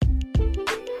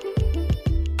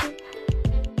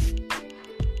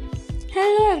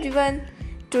everyone.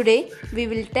 Today we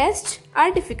will test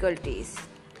our difficulties.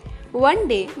 One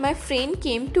day my friend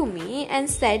came to me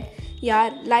and said,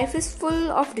 "Yeah, life is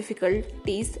full of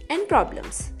difficulties and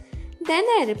problems." Then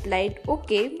I replied,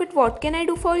 "Okay, but what can I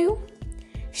do for you?"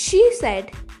 She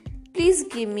said, "Please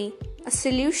give me a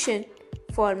solution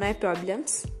for my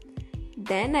problems."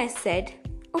 Then I said,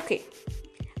 "Okay."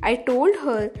 I told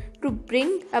her to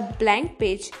bring a blank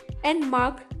page and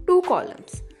mark 2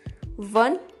 columns,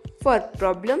 one for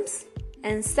problems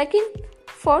and second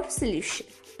for solution.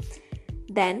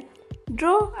 Then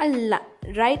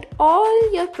write all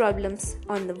your problems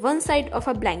on the one side of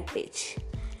a blank page.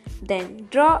 Then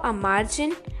draw a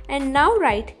margin and now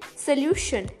write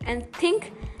solution and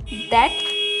think that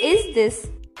is this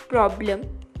problem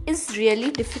is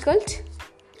really difficult?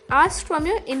 Ask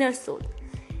from your inner soul.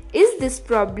 Is this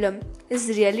problem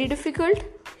is really difficult?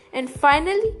 And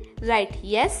finally write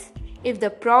yes if the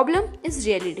problem is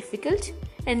really difficult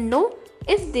and no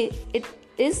if it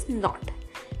is not.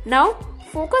 Now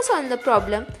focus on the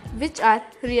problem which are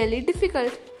really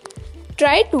difficult.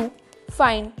 Try to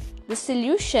find the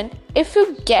solution. If you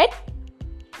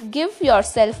give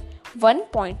yourself 1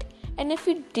 point, and if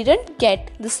you didn't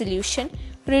get the solution,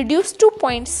 reduce 2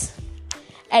 points.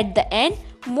 At the end,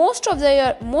 most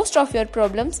of your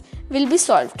problems will be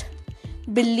solved.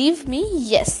 Believe me,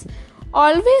 yes.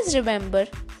 Always remember,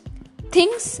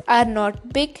 things are not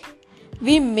big.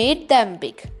 We made them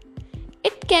big.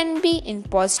 It can be in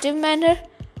positive manner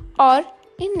or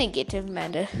in negative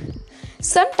manner.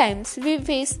 Sometimes we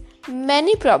face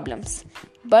many problems,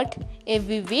 but if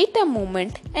we wait a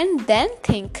moment and then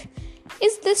think,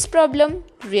 is this problem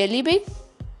really big?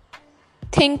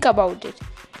 Think about it.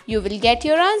 You will get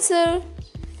your answer.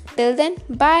 Till then,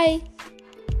 bye.